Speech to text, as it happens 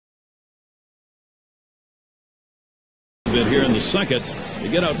bit here in the second to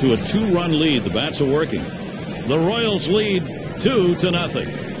get out to a 2-run lead. The bats are working. The Royals lead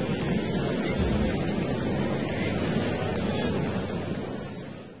 2-0.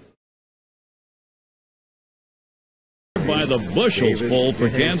 By the bushels full for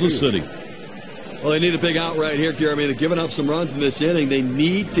Kansas City. Well, they need a big out right here, Gary. I mean, they're giving up some runs in this inning. They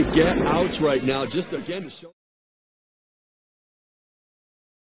need to get outs right now, just again to show.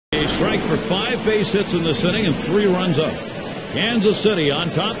 A strike for 5 base hits in this inning and 3 runs up. Kansas City on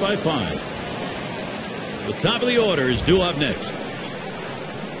top by 5. The top of the order is due up next.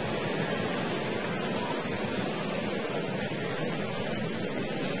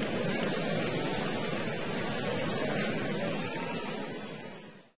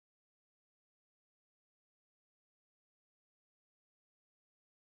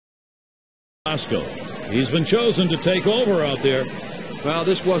 He's been chosen to take over out there. Well,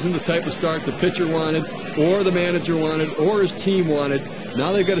 this wasn't the type of start the pitcher wanted, or the manager wanted, or his team wanted.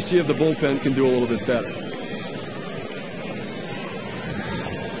 Now they've got to see if the bullpen can do a little bit better.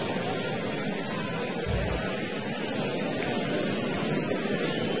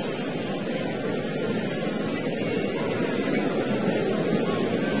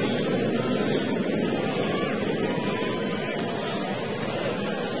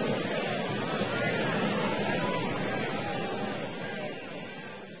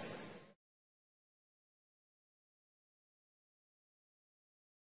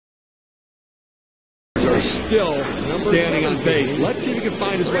 Still standing on base. Let's see if he can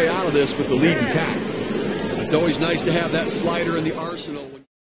find his way out of this with the lead intact. It's always nice to have that slider in the arsenal.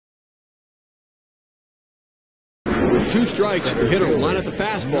 With 2 strikes, the hitter wanted the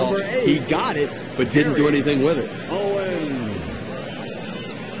fastball. He got it, but didn't do anything with it.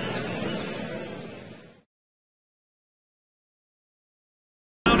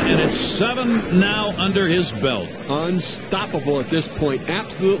 And it's 7 now under his belt. Unstoppable at this point.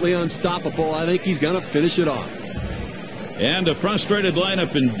 Absolutely unstoppable. I think he's going to finish it off. And a frustrated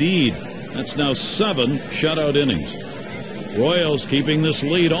lineup indeed. That's now 7 shutout innings. Royals keeping this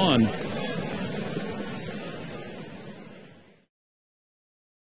lead on.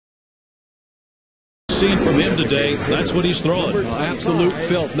 Seen from him today, that's what he's throwing. Absolute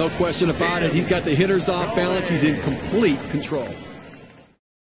filth, no question about it. He's got the hitters off balance. He's in complete control.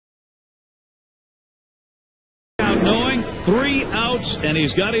 Knowing 3 outs, and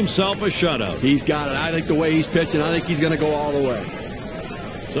he's got himself a shutout. He's got it. I think the way he's pitching, I think he's going to go all the way.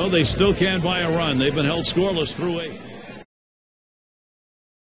 So they still can't buy a run. They've been held scoreless through 8.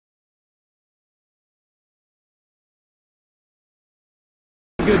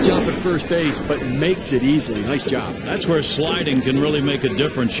 Good jump at first base, but makes it easily. Nice job. That's where sliding can really make a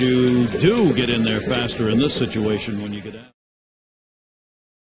difference. You do get in there faster in this situation when you get out.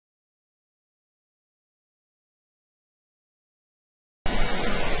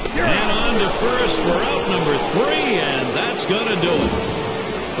 First for out number 3, and that's going to do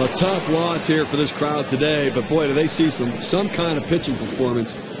it. A tough loss here for this crowd today, but boy, do they see some kind of pitching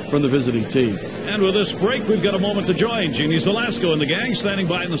performance from the visiting team. And with this break, we've got a moment to join Jeannie Zalasko and the gang standing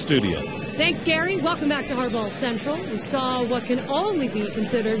by in the studio. Thanks, Gary. Welcome back to Hardball Central. We saw what can only be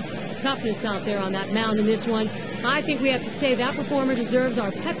considered toughness out there on that mound in this one. I think we have to say that performer deserves our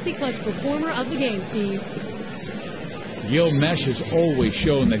Pepsi Clutch Performer of the Game, Steve. Gil Mesh has always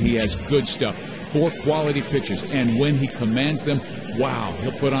shown that he has good stuff. 4 quality pitches, and when he commands them, wow,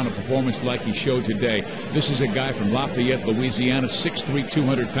 he'll put on a performance like he showed today. This is a guy from Lafayette, Louisiana, 6'3",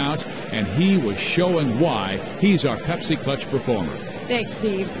 200 pounds, and he was showing why he's our Pepsi Clutch Performer. Thanks,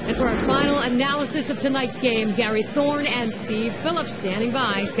 Steve. And for our final analysis of tonight's game, Gary Thorne and Steve Phillips standing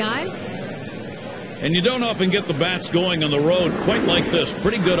by. Guys? And you don't often get the bats going on the road quite like this.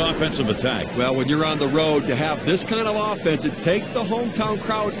 Pretty good offensive attack. Well, when you're on the road, to have this kind of offense, it takes the hometown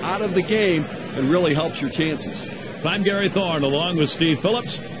crowd out of the game and really helps your chances. I'm Gary Thorne along with Steve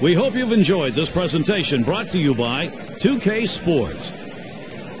Phillips. We hope you've enjoyed this presentation brought to you by 2K Sports.